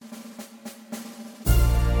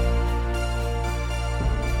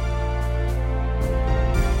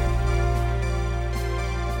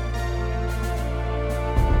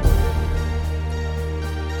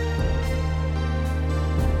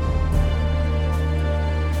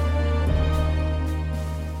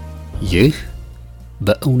ይህ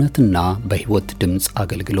በእውነትና በሕይወት ድምጽ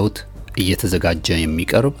አገልግሎት እየተዘጋጀ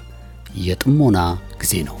የሚቀርብ የጥሞና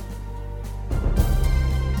ጊዜ ነው።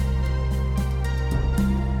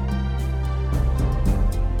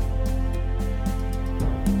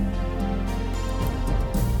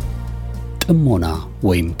 ጥሞና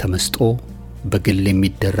ወይም ተመስጦ በግል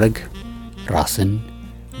የሚደረግ ራስን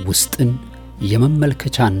ውስጥን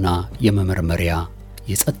የመመልከቻና የመመርመሪያ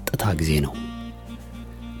የጸጥታ ጊዜ ነው።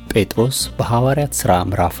 ጴጥሮስ በሐዋርያት ሥራ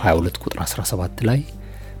ምዕራፍ 22 ቁጥር 17 ላይ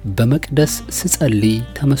በመቅደስ ስጸልይ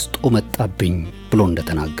ተመስጦ መጣብኝ ብሎ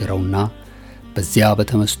እንደተናገረውና በዚያ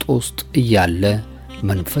በተመስጦ ውስጥ እያለ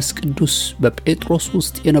መንፈስ ቅዱስ በጴጥሮስ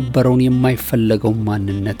ውስጥ የነበረውን የማይፈለገው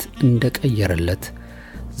ማንነት እንደቀየረለት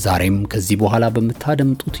ዛሬም ከዚህ በኋላ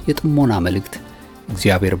በመታደምጡት የጥሞና መልእክት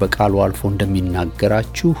እግዚአብሔር በቃሉ አልፎ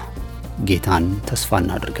እንደሚናገራችሁ ጌታን ተስፋ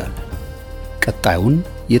እናደርጋለን። ቀጣዩን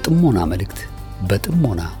የጥሞና መልእክት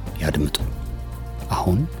በጥሞና ያድምጡ።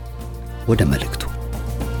 አሁን ወደ መልእክቱ።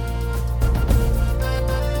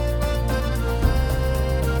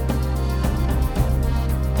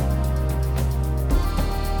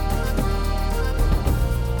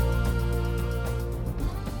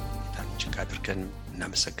 እጅግ አድርገን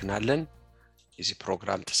እናመሰግናለን። የዚህ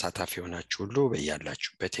ፕሮግራም ተሳታፊ ሆናችሁ ሁሉ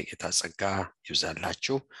በያላችሁበት የጌታ ጸጋ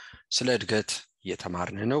ይብዛላችሁ። ስለ እድገት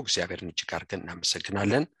እየተማርን ነው። እግዚአብሔርን እጅግ አድርገን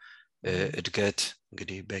እናመሰግናለን። እድገት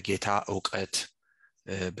እንግዲህ በጌታ ዕውቀት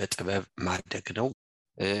በጥበብ ማደግ ነው።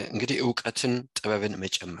 እንግዲህ ዕውቀትን ጥበብን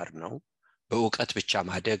መጨመር ነው። በዕውቀት ብቻ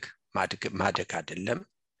ማደግ አይደለም፣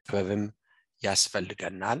 ጥበብም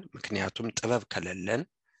ያስፈልገናል። ምክንያቱም ጥበብ ከሌለን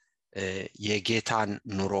የጌታን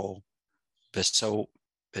ኑሮ በሰው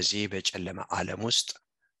በዚህ በጨለማ ዓለም ውስጥ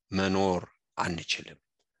መኖር አንችልም።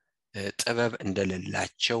 ጥበብ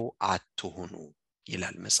እንደሌላቸው አትሁኑ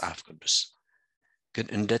ይላል መጽሐፍ ቅዱስ። ግን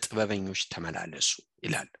እንደ ጥበበኞች ተመላለሱ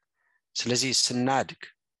ይላል። ስለዚህ ስናድግ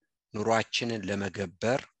ኑሯችንን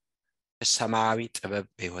ለመገበር ሰማያዊ ጥበብ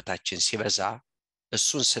በሕይወታችን ሲበዛ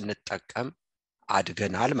እሱን ስንጠቀም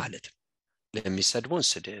አድገናል ማለት ነው። ለሚሰድቡን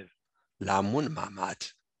ስድብ፣ ላሙን ማማት፣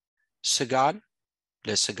 ስጋን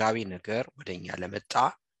ለስጋዊ ነገር ወደኛ ለመጣ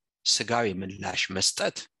ስጋዊ ምላሽ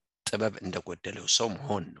መስጠት ጥበብ እንደጎደለው ሰው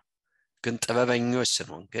መሆን ነው። ግን ጥበበኞች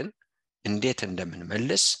ስንሆን ግን እንዴት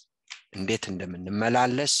እንደምንመልስ እንዴት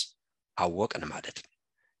እንደምንመላለስ አወቅን ማለት ነው።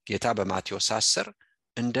 ጌታ በማቴዎስ 10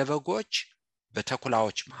 እንደ በጎች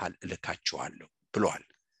በተኩላዎች መሃል እልካችኋለሁ ብሏል።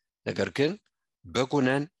 ነገር ግን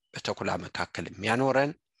በጉነን በተኩላ መካከል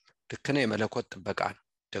የሚያኖረን ልክ ነው የመለኮት ጥበቃ ነው፣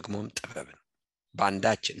 ደግሞም ጥበብ ነው።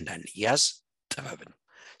 በአንዳች እንዳንያዝ ጥበብ ነው።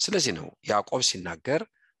 ስለዚህ ነው ያዕቆብ ሲናገር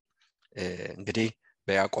እንግዲህ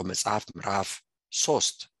በያዕቆብ መጽሐፍ ምዕራፍ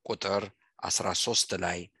 3 ቁጥር 13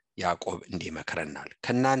 ላይ ያዕቆብ እንዲመክረናል።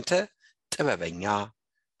 ከናንተ ጥበበኛ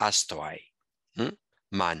አስተዋይ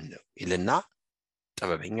ማን ነው ይልና፣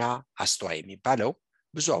 ጥበበኛ አስተዋይ የሚባለው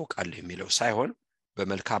ብዙ አውቃለሁ የሚለው ሳይሆን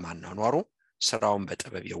በመልካም አኗኗሩ ስራውን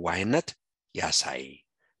በጥበብ የዋህነት ያሳይ።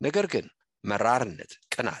 ነገር ግን መራርነት፣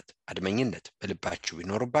 ቅናት፣ አድመኝነት በልባችሁ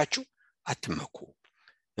ቢኖርባችሁ አትመኩ፣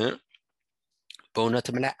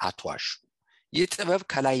 በእውነትም ላይ አትዋሹ። ይህ ጥበብ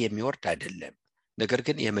ከላይ የሚወርድ አይደለም፣ ነገር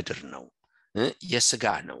ግን የምድር ነው፣ የሥጋ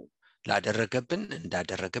ነው። ላደረገብን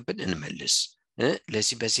እንዳደረገብን እንመልስ፣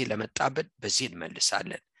 ለዚህ በዚህ ለመጣብን በዚህ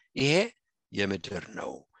እንመልሳለን። ይሄ የምድር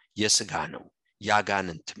ነው፣ የሥጋ ነው፣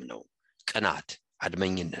 ያጋንንትም ነው። ቅናት፣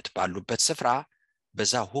 አድመኝነት ባሉበት ስፍራ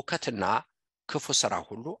በዛ ሁከትና ክፉ ሥራ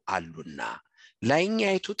ሁሉ አሉና፣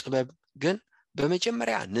 ላይኛይቱ ጥበብ ግን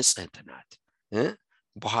በመጀመሪያ ንጽሕት ናት፣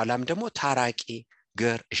 በኋላም ደግሞ ታራቂ፣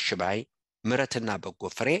 ገር፣ እሽባይ፣ ምሕረትና በጎ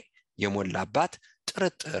ፍሬ የሞላባት፣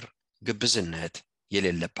 ጥርጥር፣ ግብዝነት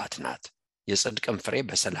የሌለባት ናት። የጽድቅም ፍሬ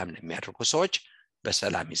በሰላም ለሚያደርጉ ሰዎች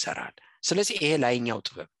በሰላም ይሰራል። ስለዚህ ይሄ ላይኛው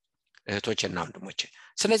ጥበብ እህቶችና ወንድሞች፣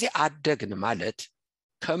 ስለዚህ አደግን ማለት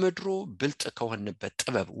ከምድሩ ብልጥ ከሆንበት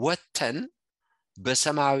ጥበብ ወጥተን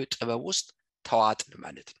በሰማያዊ ጥበብ ውስጥ ተዋጥን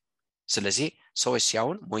ማለት ነው። ስለዚህ ሰዎች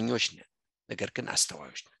ሲያዩን ሞኞች ነን፣ ነገር ግን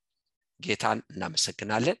አስተዋዮች ነን። ጌታን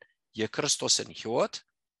እናመሰግናለን። የክርስቶስን ሕይወት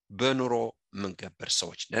በኑሮ ምንገብር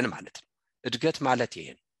ሰዎች ነን ማለት ነው። እድገት ማለት ይሄ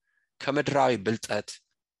ነው። ከምድራዊ ብልጠት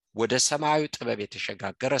ወደ ሰማያዊ ጥበብ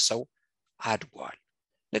የተሸጋገረ ሰው አድጓል።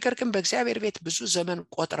 ነገር ግን በእግዚአብሔር ቤት ብዙ ዘመን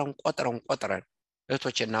ቆጥረን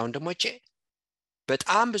እህቶችና ወንድሞቼ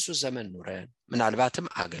በጣም ብዙ ዘመን ኑረን ምናልባትም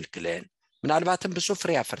አገልግለን ምናልባትም ብዙ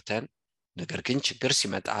ፍሬ አፍርተን፣ ነገር ግን ችግር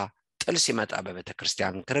ሲመጣ፣ ጥል ሲመጣ፣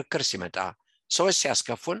 በቤተክርስቲያን ክርክር ሲመጣ፣ ሰዎች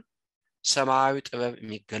ሲያስከፉን ሰማያዊ ጥበብ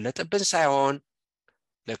የሚገለጥብን ሳይሆን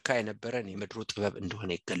ለካ የነበረን የምድሩ ጥበብ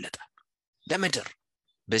እንደሆነ ይገለጣል። ለምድር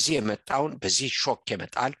በዚህ የመጣውን በዚህ ሾክ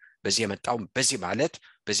የመጣል፣ በዚህ የመጣውን በዚህ ማለት፣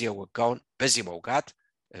 በዚህ የወጋውን በዚህ መውጋት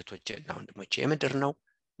እህቶቼና ወንድሞቼ የምድር ነው።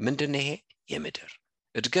 ምንድነው ይሄ? የምድር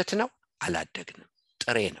እድገት ነው። አላደግንም፣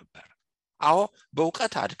 ጥሬ ነበር። አዎ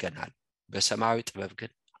በእውቀት አድገናል፣ በሰማያዊ ጥበብ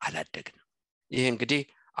ግን አላደግንም። ይሄ እንግዲህ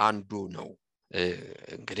አንዱ ነው።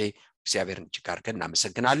 እንግዲህ እግዚአብሔርን እጅግ አድርገን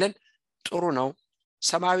እናመሰግናለን። ጥሩ ነው።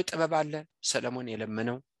 ሰማያዊ ጥበብ አለ። ሰለሞን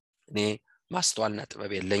የለመነው እኔ ማስተዋልና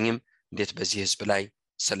ጥበብ የለኝም እንዴት በዚህ ሕዝብ ላይ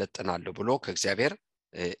ሰለጥናለሁ ብሎ ከእግዚአብሔር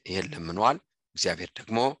ይሄን ለምኗል። እግዚአብሔር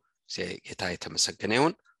ደግሞ ጌታ የተመሰገነ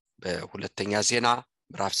ይሁን በሁለተኛ ዜና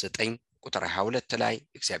ምዕራፍ 9 ቁጥር 22 ላይ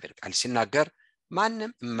እግዚአብሔር ቃል ሲናገር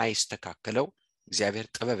ማንም የማይስተካከለው እግዚአብሔር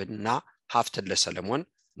ጥበብና ሀብትን ለሰለሞን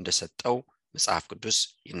እንደሰጠው መጽሐፍ ቅዱስ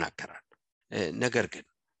ይናገራል። ነገር ግን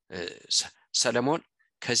ሰለሞን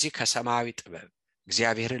ከዚህ ከሰማያዊ ጥበብ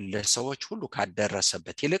እግዚአብሔርን ለሰዎች ሁሉ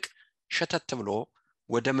ካደረሰበት ይልቅ ሸተት ብሎ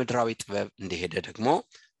ወደ ምድራዊ ጥበብ እንደሄደ ደግሞ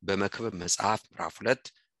በመክብብ መጽሐፍ ምዕራፍ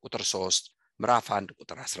 2 ቁጥር 3 ምዕራፍ 1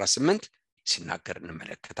 ቁጥር 18 ሲናገር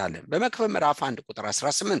እንመለከታለን። በመክብብ ምዕራፍ 1 ቁጥር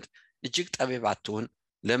 18 እጅግ ጠቢብ አትሁን፣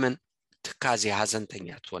 ለምን ትካዜ ሐዘንተኛ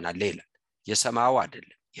ትሆናለህ ይላል። የሰማዩ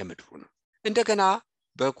አይደለም የምድሩ ነው። እንደገና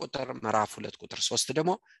በቁጥር ምዕራፍ 2 ቁጥር 3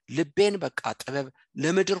 ደግሞ ልቤን በቃ ጥበብ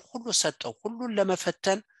ለምድር ሁሉ ሰጠው፣ ሁሉን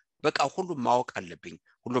ለመፈተን በቃ ሁሉም ማወቅ አለብኝ፣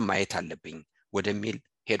 ሁሉም ማየት አለብኝ ወደሚል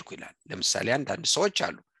ሄድኩ ይላል። ለምሳሌ አንዳንድ ሰዎች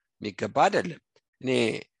አሉ የሚገባ አይደለም እኔ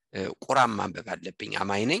ቁርአን ማንበብ አለብኝ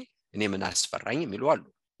አማኝ ነኝ እኔ ምን አስፈራኝ የሚሉ አሉ።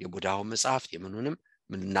 የቡዳው መጽሐፍ የምኑንም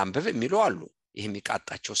ምን እናንብብ የሚሉ አሉ። ይሄ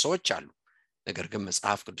የሚቃጣቸው ሰዎች አሉ። ነገር ግን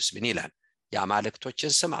መጽሐፍ ቅዱስ ምን ይላል?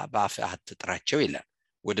 የአማልክቶችን ስም በአፍህ አትጥራቸው ይላል፣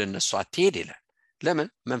 ወደ እነሱ አትሄድ ይላል። ለምን?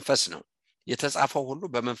 መንፈስ ነው የተጻፈው፣ ሁሉ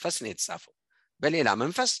በመንፈስ ነው የተጻፈው። በሌላ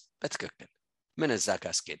መንፈስ በትክክል ምን እዛ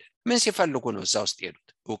ጋር አስኬደ? ምን ሲፈልጉ ነው እዛ ውስጥ ሄዱት?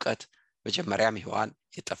 ዕውቀት። መጀመሪያም ሔዋን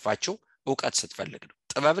የጠፋችው ዕውቀት ስትፈልግ ነው።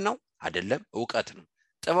 ጥበብ ነው አይደለም፣ ዕውቀት ነው።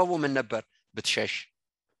 ጥበቡ ምን ነበር? ብትሸሽ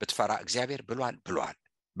ብትፈራ እግዚአብሔር ብሏል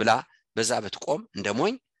ብላ በዛ ብትቆም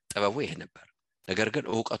እንደሞኝ ጥበቡ ይሄ ነበር። ነገር ግን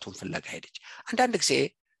ዕውቀቱን ፍለጋ ሄደች። አንዳንድ ጊዜ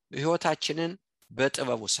ህይወታችንን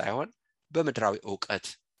በጥበቡ ሳይሆን በምድራዊ ዕውቀት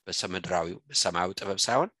በሰማያዊ ጥበብ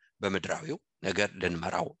ሳይሆን በምድራዊው ነገር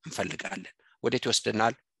ልንመራው እንፈልጋለን። ወዴት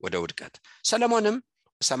ይወስደናል? ወደ ውድቀት። ሰለሞንም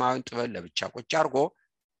ሰማያዊን ጥበብ ለብቻ ቁጭ አድርጎ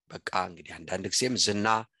በቃ እንግዲህ አንዳንድ ጊዜም ዝና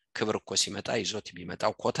ክብር እኮ ሲመጣ ይዞት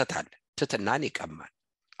የሚመጣው ኮተት አለ። ትትናን ይቀማል፣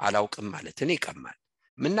 አላውቅም ማለትን ይቀማል።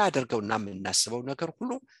 ምናደርገውና ምናስበው ነገር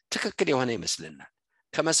ሁሉ ትክክል የሆነ ይመስልናል።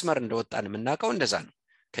 ከመስመር እንደወጣን የምናውቀው እንደዛ ነው።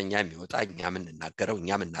 ከኛ የሚወጣ እኛ የምንናገረው እኛ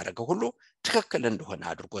የምናደርገው ሁሉ ትክክል እንደሆነ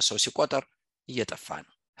አድርጎ ሰው ሲቆጠር እየጠፋ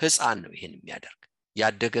ነው። ሕፃን ነው ይሄን የሚያደርግ።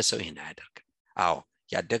 ያደገ ሰው ይሄን አያደርግም። አዎ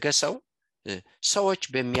ያደገ ሰው ሰዎች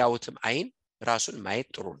በሚያዩትም አይን ራሱን ማየት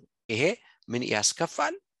ጥሩ ነው። ይሄ ምን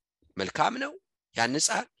ያስከፋል? መልካም ነው፣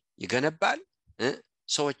 ያንጻል፣ ይገነባል።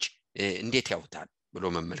 ሰዎች እንዴት ያውታል ብሎ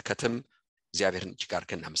መመልከትም እግዚአብሔርን እጅግ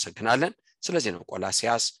አድርገን እናመሰግናለን። ስለዚህ ነው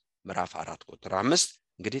ቆላስይስ ምዕራፍ 4 ቁጥር 5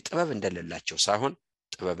 እንግዲህ ጥበብ እንደሌላቸው ሳይሆን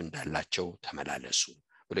ጥበብ እንዳላቸው ተመላለሱ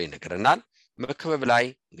ብሎ ይነግረናል። መክብብ ላይ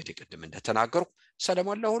እንግዲህ ቅድም እንደተናገርኩ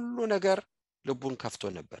ሰለሞን ለሁሉ ነገር ልቡን ከፍቶ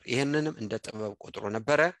ነበር። ይሄንንም እንደ ጥበብ ቆጥሮ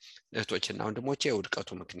ነበረ። እህቶችና ወንድሞቼ የውድቀቱ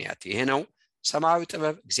ምክንያት ይሄ ነው። ሰማያዊ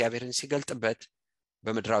ጥበብ እግዚአብሔርን ሲገልጥበት፣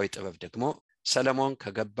 በምድራዊ ጥበብ ደግሞ ሰለሞን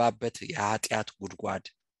ከገባበት የኃጢአት ጉድጓድ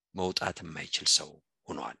መውጣት የማይችል ሰው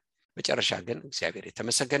ሆኗል። መጨረሻ ግን እግዚአብሔር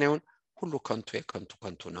የተመሰገነ ይሁን፣ ሁሉ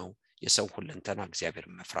ከንቱ ነው፣ የሰው ሁለንተና እግዚአብሔር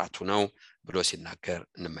መፍራቱ ነው ብሎ ሲናገር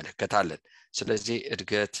እንመለከታለን። ስለዚህ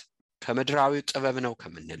እድገት ከምድራዊ ጥበብ ነው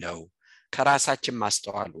ከምንለው ከራሳችን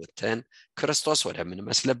ማስተዋል ወጥተን ክርስቶስ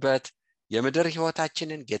ወደምንመስልበት የምድር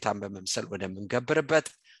ህይወታችንን ጌታን በመምሰል ወደምንገብርበት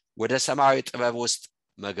ወደ ሰማያዊ ጥበብ ውስጥ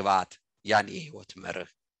መግባት ያን የህይወት መርህ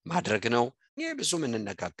ማድረግ ነው። ይሄ ብዙ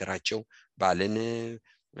ምንነጋገራቸው ባልን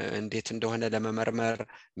እንዴት እንደሆነ ለመመርመር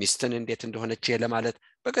ሚስትን እንዴት እንደሆነች ለማለት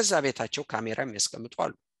በገዛ ቤታቸው ካሜራ የሚያስቀምጡ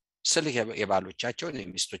አሉ። ስልክ የባሎቻቸውን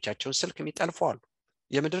የሚስቶቻቸውን ስልክ የሚጠልፉ አሉ።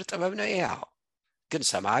 የምድር ጥበብ ነው ይሄ። አዎ። ግን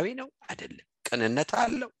ሰማያዊ ነው አይደለም። ቅንነት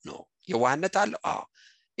አለው ነው። የዋህነት አለው። አዎ።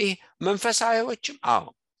 ይሄ መንፈሳዊዎችም አዎ።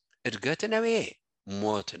 እድገት ነው ይሄ።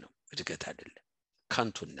 ሞት ነው እድገት አይደለም፣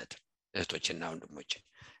 ከንቱነት። እህቶችና ወንድሞች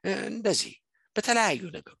እንደዚህ በተለያዩ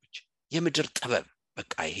ነገሮች የምድር ጥበብ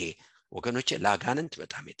በቃ ይሄ ወገኖቼ ለአጋንንት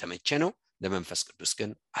በጣም የተመቸ ነው፣ ለመንፈስ ቅዱስ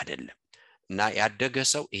ግን አይደለም። እና ያደገ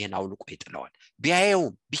ሰው ይሄን አውልቆ ይጥለዋል።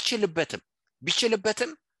 ቢያየውም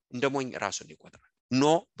ቢችልበትም እንደሞኝ ራሱን ይቆጥራል። ኖ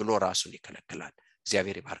ብሎ ራሱን ይከለክላል።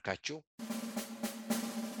 እግዚአብሔር ይባርካችሁ።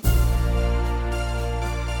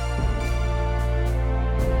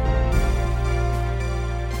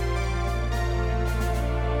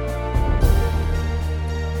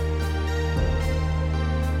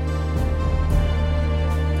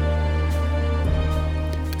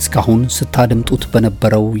 እስካሁን ስታደምጡት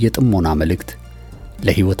በነበረው የጥሞና መልእክት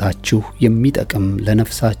ለሕይወታችሁ የሚጠቅም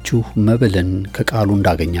ለነፍሳችሁ መብልን ከቃሉ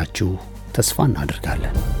እንዳገኛችሁ ተስፋ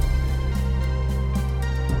እናደርጋለን።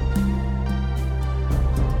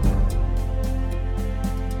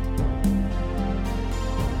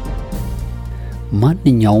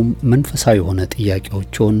 ማንኛውም መንፈሳዊ የሆነ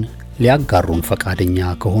ጥያቄዎችን ሊያጋሩን ፈቃደኛ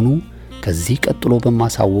ከሆኑ ከዚህ ቀጥሎ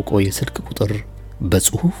በማሳውቀው የስልክ ቁጥር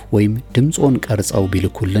በጽሁፍ ወይም ድምጾን ቀርጸው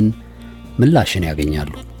ቢልኩልን ምላሽን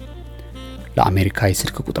ያገኛሉ። ለአሜሪካ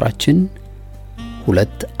የስልክ ቁጥራችን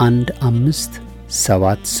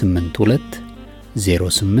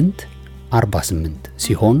 2157820848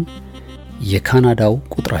 ሲሆን የካናዳው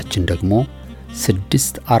ቁጥራችን ደግሞ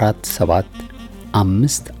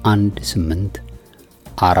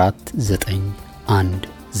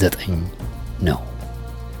 647-518-4919 ነው።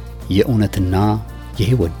 የእውነትና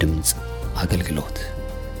የሕይወት ድምጽ አገልግሎት።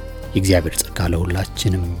 የእግዚአብሔር ጸጋ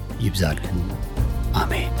ለሁላችንም ይብዛልን።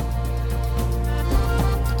 አሜን።